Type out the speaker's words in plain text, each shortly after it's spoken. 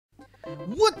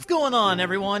What's going on,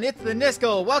 everyone? It's the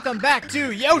Nisco. Welcome back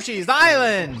to Yoshi's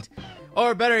Island!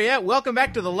 Or better yet, welcome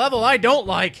back to the level I don't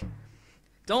like.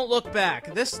 Don't look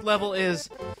back. This level is...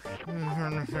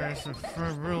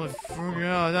 really...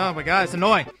 Oh my god, it's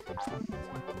annoying.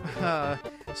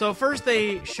 So first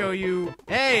they show you,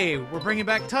 hey, we're bringing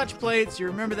back touch plates. You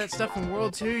remember that stuff from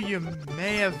World 2 you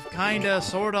may have kinda,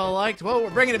 sorta liked? Well, we're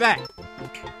bringing it back.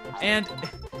 And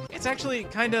it's actually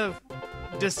kind of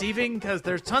deceiving because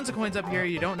there's tons of coins up here.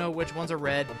 You don't know which ones are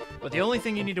red, but the only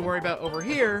thing you need to worry about over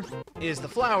here is the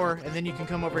flower, and then you can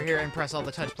come over here and press all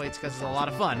the touch plates because it's a lot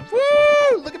of fun.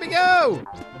 Woo! Look at me go!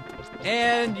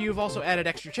 And you've also added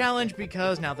extra challenge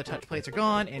because now the touch plates are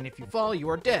gone, and if you fall, you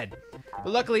are dead.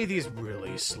 But luckily, these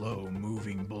really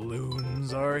slow-moving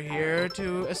balloons are here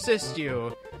to assist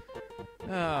you.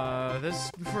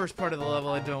 This first part of the level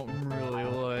I don't really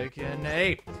like. And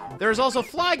hey, there's also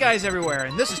fly guys everywhere,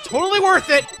 and this is totally worth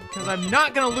it, because I'm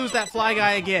not going to lose that fly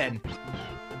guy again.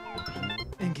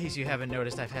 In case you haven't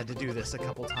noticed, I've had to do this a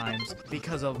couple times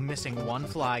because of missing one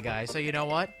fly guy. So you know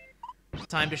what?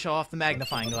 Time to show off the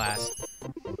magnifying glass.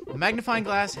 The magnifying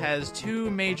glass has two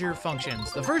major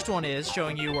functions. The first one is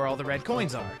showing you where all the red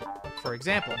coins are, for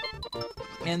example.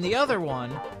 And the other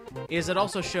one is it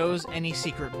also shows any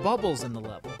secret bubbles in the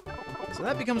level. So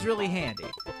that becomes really handy.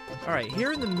 Alright,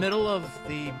 here in the middle of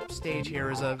the stage here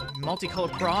is a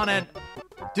multicolored piranha.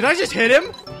 Did I just hit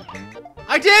him?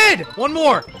 I did! One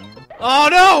more! Oh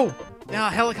no! Now,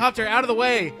 helicopter, out of the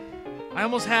way. I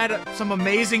almost had some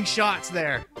amazing shots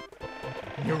there.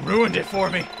 You ruined it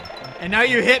for me. And now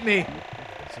you hit me.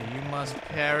 So you must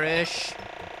perish.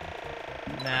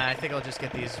 Nah, I think I'll just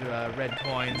get these red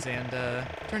coins and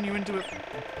turn you into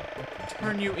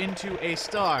a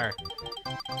star.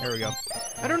 There we go.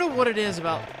 I don't know what it is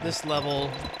about this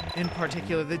level in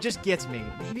particular that just gets me.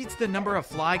 Maybe it's the number of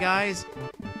fly guys.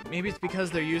 Maybe it's because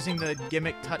they're using the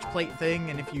gimmick touch plate thing,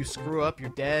 and if you screw up, you're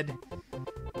dead.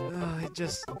 It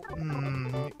just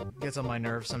gets on my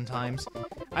nerves sometimes.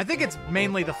 I think it's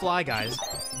mainly the fly guys.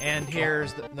 And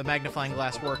here's the magnifying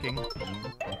glass working.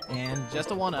 And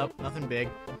just a one-up, nothing big.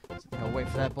 So I'll wait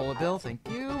for that bullet bill, thank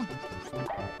you.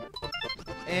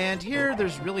 And here,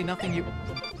 there's really nothing you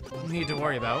need to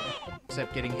worry about,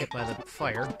 except getting hit by the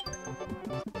fire.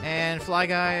 And fly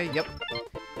guy, yep.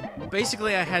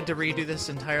 Basically, I had to redo this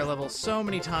entire level so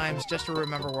many times just to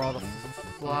remember where all the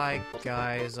fly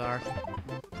guys are.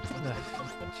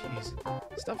 Jeez.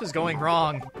 Stuff is going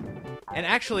wrong. And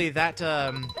actually, that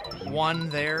one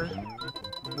there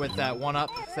with that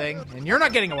one-up thing, and you're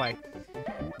not getting away,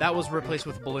 that was replaced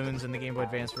with balloons in the Game Boy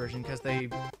Advance version because they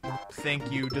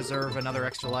think you deserve another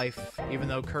extra life, even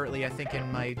though currently I think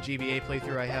in my GBA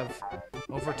playthrough I have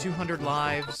over 200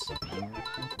 lives.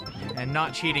 And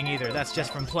not cheating either, that's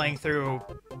just from playing through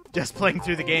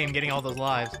the game, getting all those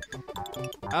lives.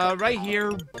 Right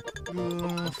here,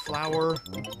 flower.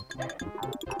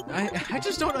 I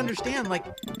just don't understand, like,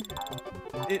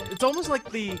 it's almost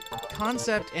like the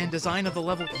concept and design of the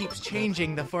level keeps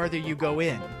changing the farther you go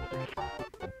in.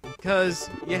 Because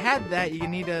you had that, you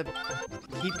need to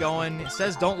keep going. It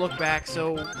says don't look back,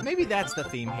 so maybe that's the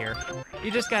theme here. You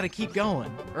just gotta keep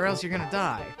going, or else you're gonna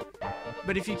die.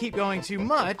 But if you keep going too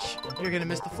much, you're gonna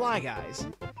miss the fly guys.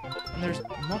 And there's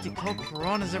multicolored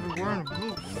piranhas everywhere, and I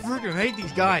freaking hate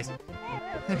these guys.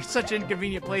 They're such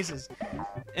inconvenient places.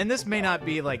 And this may not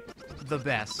be, like, the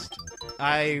best.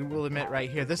 I will admit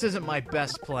right here, this isn't my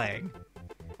best playing.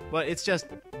 But it's just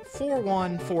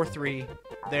 4-1, 4-3,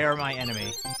 they are my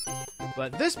enemy.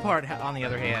 But this part, on the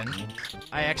other hand,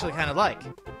 I actually kind of like.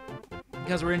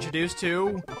 Because we're introduced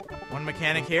to one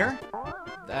mechanic here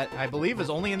that I believe is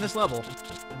only in this level.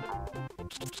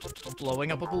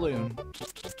 Blowing up a balloon.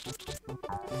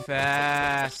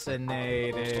 Fascinating.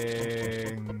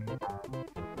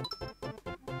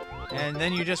 And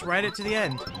then you just ride it to the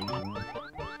end.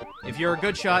 If you're a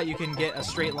good shot, you can get a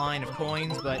straight line of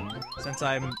coins, but since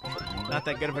I'm not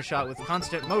that good of a shot with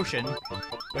constant motion,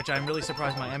 which I'm really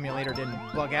surprised my emulator didn't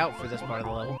bug out for this part of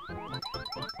the level.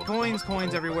 Coins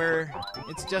everywhere.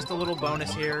 It's just a little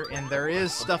bonus here, and there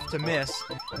is stuff to miss.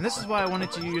 And this is why I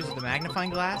wanted to use the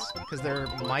magnifying glass, because there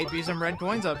might be some red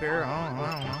coins up here. Oh, I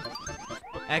don't know.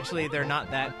 Actually, they're not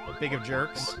that big of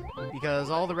jerks, because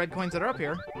all the red coins that are up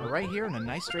here are right here in a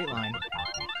nice straight line.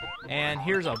 And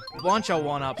here's a bunch of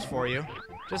one-ups for you.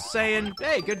 Just saying,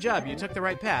 hey, good job, you took the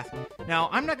right path. Now,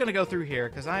 I'm not going to go through here,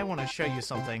 because I want to show you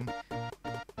something.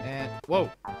 And, whoa.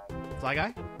 Fly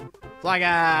guy? Fly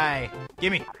guy!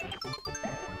 Gimme!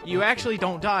 You actually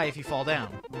don't die if you fall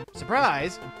down.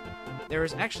 Surprise! There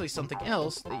is actually something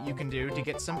else that you can do to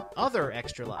get some other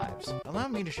extra lives. Allow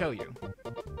me to show you.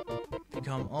 If you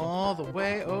come all the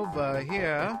way over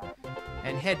here,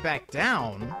 and head back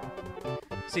down.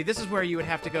 See, this is where you would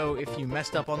have to go if you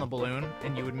messed up on the balloon,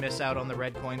 and you would miss out on the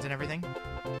red coins and everything.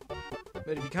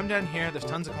 But if you come down here, there's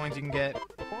tons of coins you can get.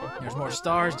 There's more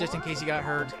stars, just in case you got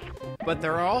hurt. But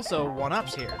there are also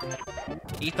 1-ups here.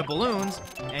 Eat the balloons,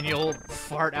 and you'll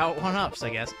fart out 1-ups, I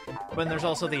guess. But there's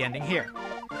also the ending here.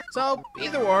 So,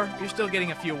 either or, you're still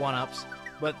getting a few 1-ups.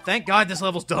 But thank God this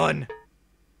level's done!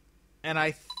 And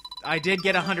I did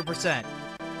get 100%.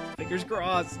 Fingers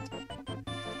crossed.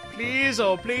 Please,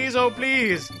 oh please, oh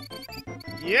please!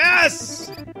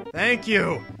 Yes! Thank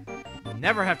you!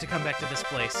 Never have to come back to this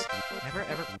place. Never,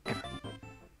 ever, ever.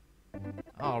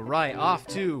 Alright, off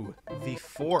to the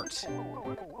fort.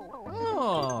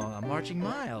 Oh, a marching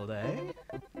mild, eh?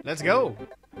 Let's go!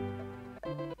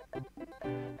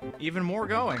 Even more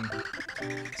going.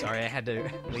 Sorry, I had to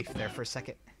leaf there for a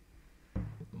second.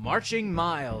 Marching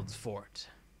Mild's Fort.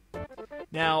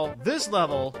 Now, this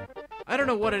level, I don't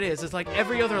know what it is. It's like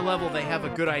every other level they have a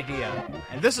good idea.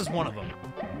 And this is one of them.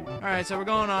 Alright, so we're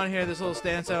going on here, this little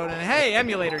stand zone, and hey,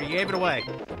 emulator, you gave it away.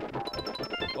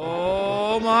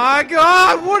 Oh my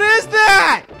god, what is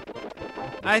that?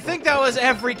 I think that was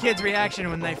every kid's reaction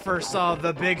when they first saw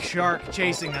the big shark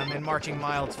chasing them in Marching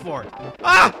Mild's Fort.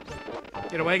 Ah!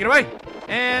 Get away, get away!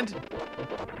 And...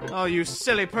 oh, you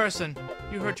silly person.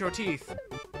 You hurt your teeth.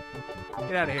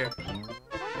 Get out of here.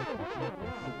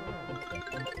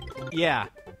 Yeah.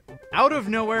 Out of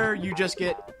nowhere, you just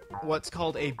get what's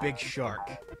called a big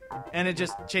shark. And it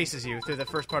just chases you through the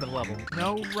first part of the level.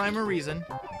 No rhyme or reason.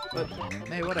 But,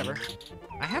 hey, whatever.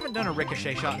 I haven't done a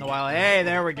ricochet shot in a while. Hey,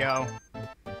 there we go.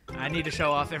 I need to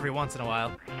show off every once in a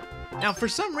while. Now, for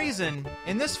some reason,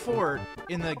 in this fort,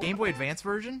 in the Game Boy Advance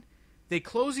version, they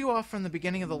close you off from the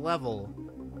beginning of the level,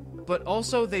 but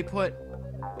also they put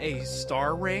a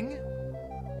star ring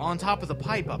on top of the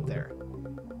pipe up there.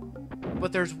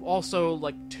 But there's also,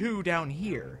 like, 2 down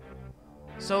here.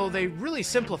 So they really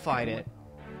simplified it,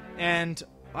 and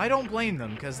I don't blame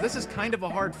them, because this is kind of a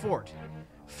hard fort.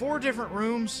 4 different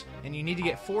rooms, and you need to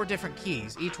get 4 different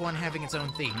keys, each one having its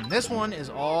own theme. This one is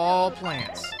all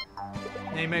plants.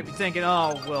 Now you might be thinking,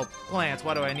 oh, well, plants,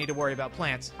 why do I need to worry about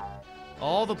plants?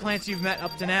 All the plants you've met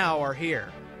up to now are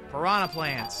here. Piranha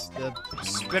plants, the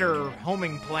spitter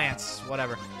homing plants,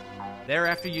 whatever. They're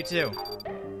after you too.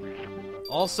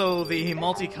 Also, the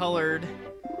multicolored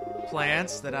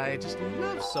plants that I just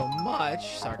love so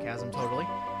much, sarcasm totally,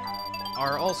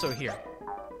 are also here.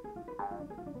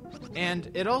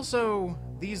 And it also,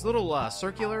 these little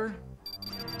circular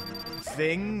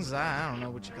things, I don't know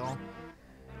what you call them,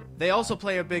 they also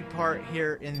play a big part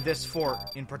here in this fort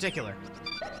in particular.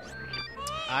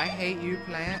 I hate you,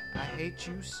 plant. I hate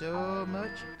you so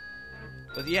much.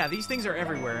 But yeah, these things are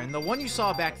everywhere. And the one you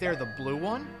saw back there, the blue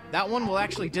one, that one will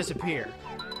actually disappear.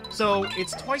 So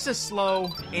it's twice as slow,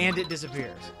 and it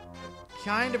disappears.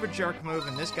 Kind of a jerk move,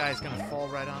 and this guy's gonna fall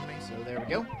right on me, so there we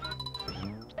go.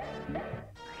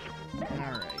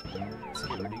 Alright, let's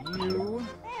get rid of you.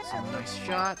 Some nice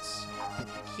shots. Get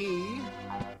the key.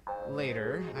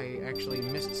 Later, I actually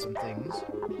missed some things.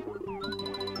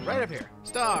 Right up here.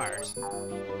 Stars!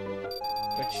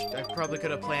 Which I probably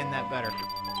could have planned that better.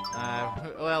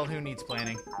 Well, who needs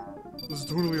planning? This is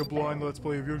totally a blind Let's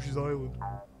Play of Yoshi's Island.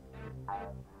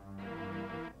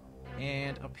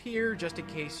 And up here, just in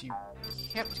case you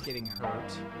kept getting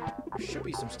hurt, there should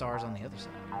be some stars on the other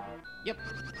side. Yep.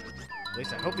 At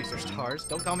least I hope these are stars.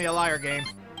 Don't call me a liar, game.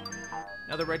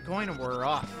 Another red coin and we're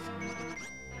off.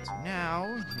 So now,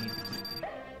 we need the key.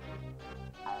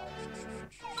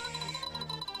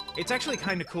 It's actually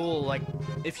kind of cool, like,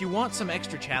 if you want some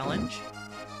extra challenge,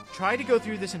 try to go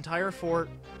through this entire fort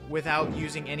without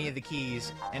using any of the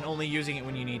keys, and only using it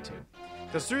when you need to.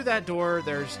 Because through that door,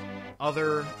 there's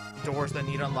other doors that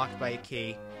need unlocked by a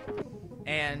key,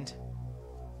 and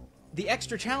the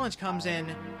extra challenge comes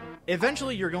in,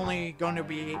 eventually you're only going to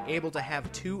be able to have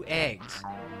 2 eggs,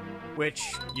 which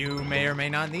you may or may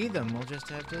not need them. We'll just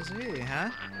have to see, huh?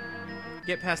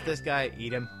 Get past this guy,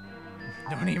 eat him.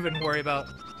 Don't even worry about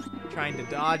trying to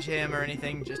dodge him or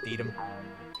anything, just eat him.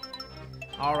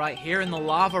 Alright, here in the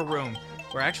lava room,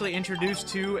 we're actually introduced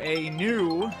to a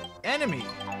new enemy.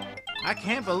 I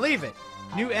can't believe it.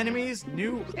 New enemies,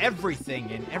 new everything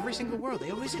in every single world.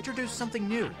 They always introduce something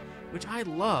new, which I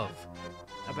love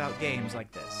about games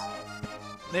like this.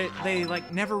 They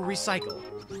like, never recycle.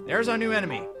 There's our new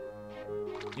enemy.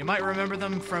 You might remember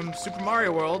them from Super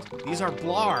Mario World. These are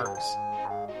blargs.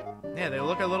 Yeah, they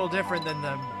look a little different than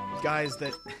the guys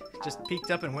that just peeked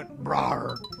up and went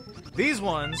brar. These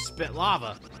ones spit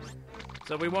lava,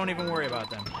 so we won't even worry about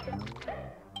them.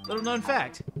 Little known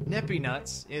fact, Nippy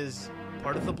Nuts is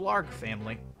part of the blarg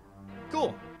family.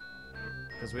 Cool.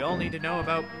 because we all need to know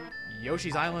about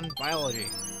Yoshi's Island biology.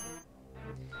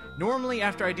 Normally,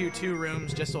 after I do 2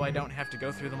 rooms, just so I don't have to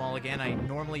go through them all again, I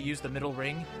normally use the middle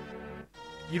ring.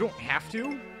 You don't have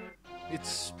to.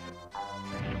 It's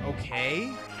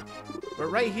okay. But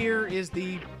right here is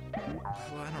the,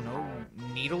 I don't know,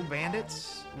 Needle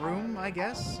Bandits room, I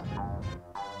guess?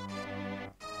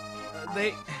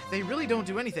 They really don't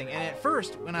do anything, and at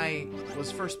first, when I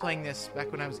was first playing this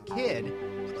back when I was a kid,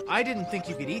 I didn't think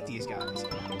you could eat these guys.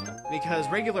 Because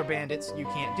regular bandits, you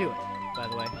can't do it, by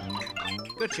the way.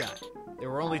 Good shot. There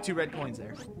were only 2 red coins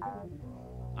there.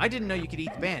 I didn't know you could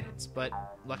eat the bandits, but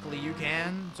luckily you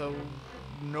can, so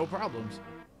no problems.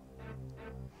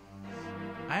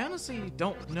 I honestly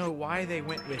don't know why they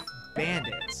went with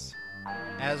bandits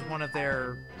as one of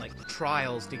their, like,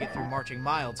 trials to get through Marching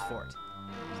Mild's fort.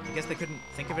 I guess they couldn't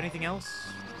think of anything else?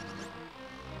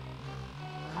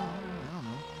 I don't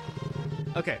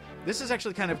know. Okay, this is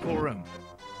actually kind of a cool room.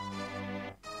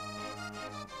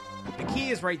 The key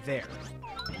is right there.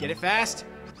 Get it fast?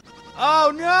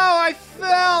 Oh no, I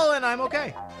fell and I'm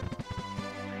okay.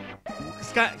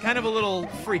 It's kind of a little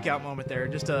freak out moment there,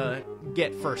 just to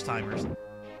get first timers.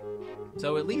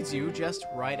 So it leads you just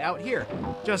right out here.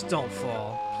 Just don't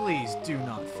fall. Please do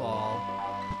not fall.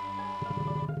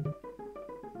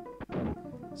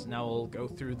 So now we'll go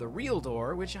through the real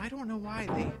door, which I don't know why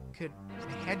they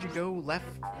had you go left,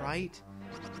 right.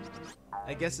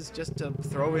 I guess it's just to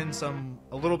throw in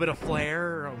a little bit of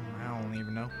flair. I don't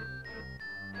even know.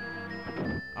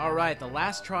 Alright, the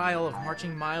last trial of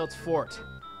Marching Mild's fort.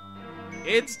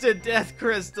 It's to death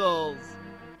crystals!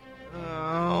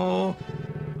 Oh,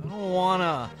 I don't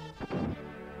wanna.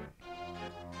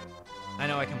 I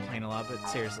know I complain a lot, but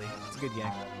seriously, it's a good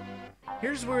game.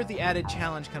 Here's where the added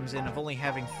challenge comes in of only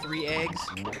having 3 eggs.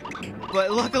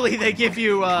 But luckily they give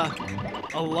you a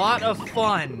lot of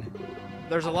fun.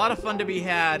 There's a lot of fun to be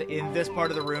had in this part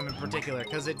of the room in particular,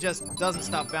 because it just doesn't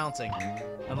stop bouncing.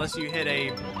 Unless you hit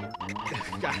a...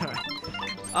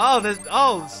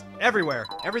 it's everywhere.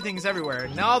 Everything's everywhere.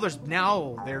 Now there's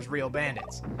real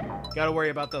bandits. Gotta worry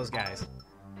about those guys.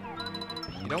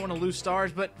 You don't want to lose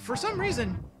stars, but for some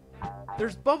reason,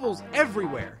 there's bubbles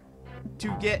everywhere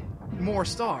to get more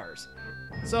stars.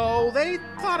 So they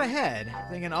thought ahead,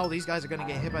 thinking, oh, these guys are gonna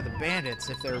get hit by the bandits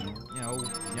if they're,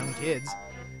 young kids.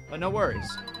 But no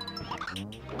worries.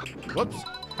 Whoops.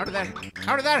 How did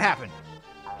that happen?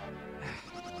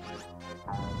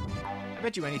 I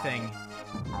bet you anything,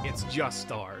 it's just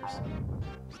stars.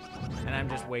 And I'm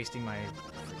just wasting my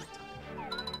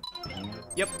time.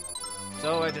 Yep.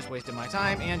 So I just wasted my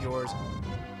time and yours.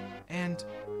 And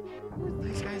who are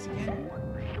these guys again?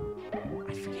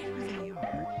 I forget who they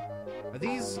are. Are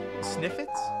these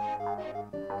Sniffets?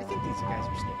 I think these guys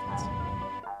are Sniffets.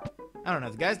 I don't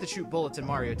know, the guys that shoot bullets in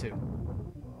Mario 2.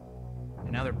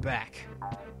 And now they're back.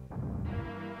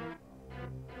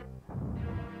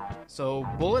 So,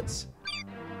 bullets...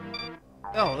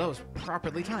 Oh, that was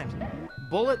properly timed.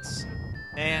 Bullets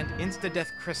and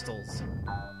insta-death crystals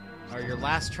are your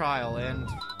last trial, and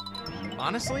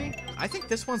honestly, I think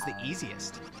this one's the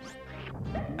easiest.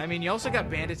 I mean, you also got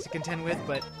bandits to contend with,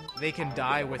 but they can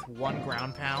die with 1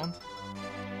 ground pound.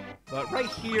 But right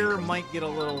here might get a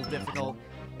little difficult,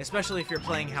 especially if you're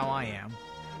playing how I am,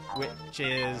 which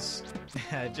is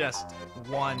just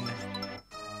 1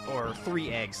 or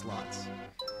 3 egg slots.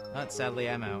 But sadly,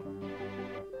 I'm out.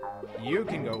 You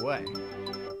can go away.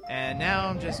 And now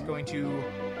I'm just going to...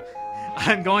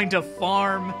 I'm going to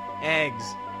farm eggs.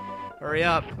 Hurry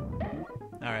up.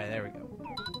 Alright, there we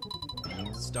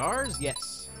go. Stars?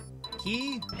 Yes.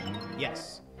 Key?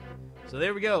 Yes. So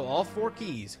there we go. All 4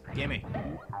 keys. Gimme.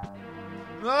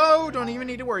 Oh, don't even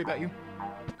need to worry about you.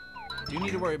 Do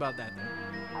need to worry about that,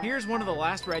 though. Here's one of the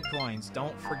last red coins.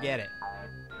 Don't forget it.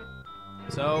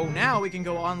 So now we can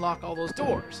go unlock all those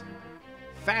doors.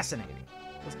 Fascinating.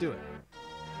 Let's do it.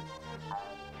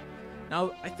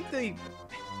 Now, I think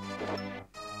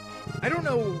I don't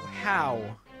know how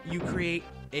you create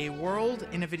a world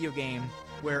in a video game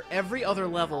where every other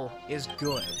level is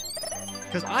good.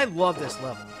 Because I love this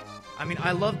level. I mean,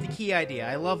 I love the key idea.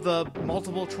 I love the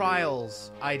multiple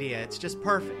trials idea. It's just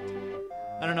perfect.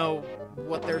 I don't know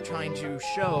what they're trying to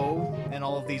show in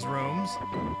all of these rooms.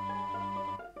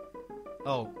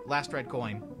 Oh, last red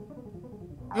coin.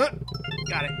 Got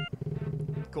it.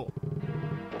 Cool.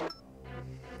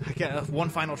 I got 1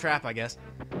 final trap, I guess.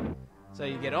 So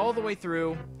you get all the way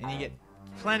through, and you get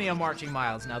plenty of Marching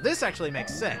Milds. Now this actually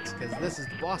makes sense, because this is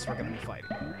the boss we're going to be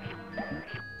fighting.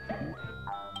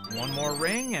 1 more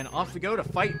ring, and off we go to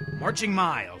fight Marching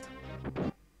Mild.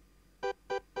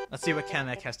 Let's see what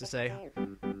Kamek has to say.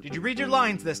 Did you read your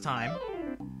lines this time?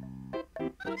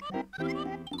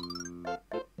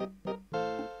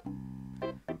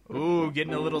 Ooh,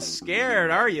 getting a little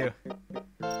scared, are you?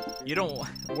 You don't...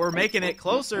 We're making it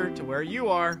closer to where you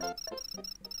are.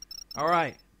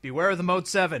 Alright, beware of the Mode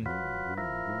 7.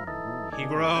 He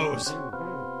grows.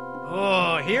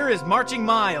 Oh, here is Marching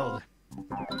Mild.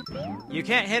 You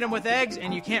can't hit him with eggs,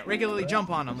 and you can't regularly jump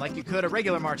on him like you could a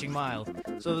regular Marching Mild.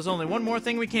 So there's only one more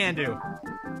thing we can do.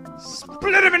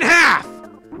 Split him in half!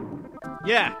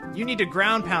 Yeah, you need to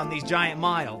ground pound these giant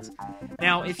Milds.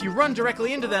 Now, if you run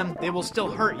directly into them, they will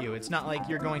still hurt you. It's not like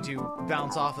you're going to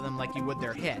bounce off of them like you would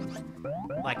their head.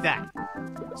 Like that.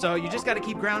 So you just gotta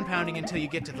keep ground pounding until you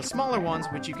get to the smaller ones,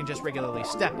 which you can just regularly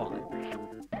step on.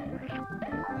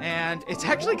 And it's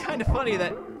actually kind of funny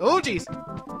that... Oh, jeez!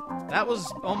 That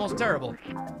was almost terrible.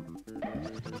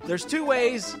 There's two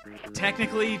ways,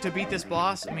 technically, to beat this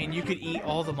boss. I mean, you could eat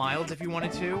all the Milds if you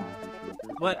wanted to.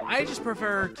 But I just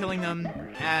prefer killing them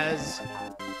as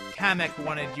Kamek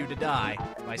wanted you to die,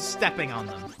 by stepping on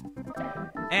them.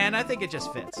 And I think it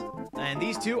just fits. And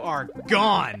these two are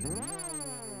gone!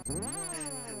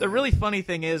 The really funny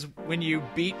thing is, when you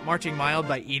beat Marching Mild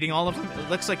by eating all of them, it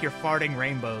looks like you're farting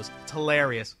rainbows. It's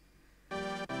hilarious.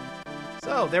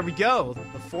 So, there we go.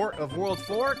 The Fort of World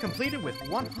 4 completed with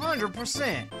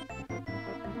 100%.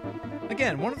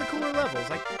 Again, one of the cooler levels.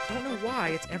 I don't know why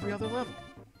it's every other level.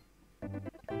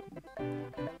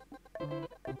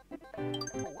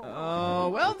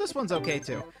 Well, this one's okay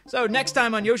too. So, next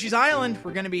time on Yoshi's Island,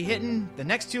 we're going to be hitting the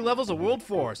next two levels of World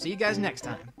 4. See you guys next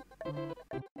time.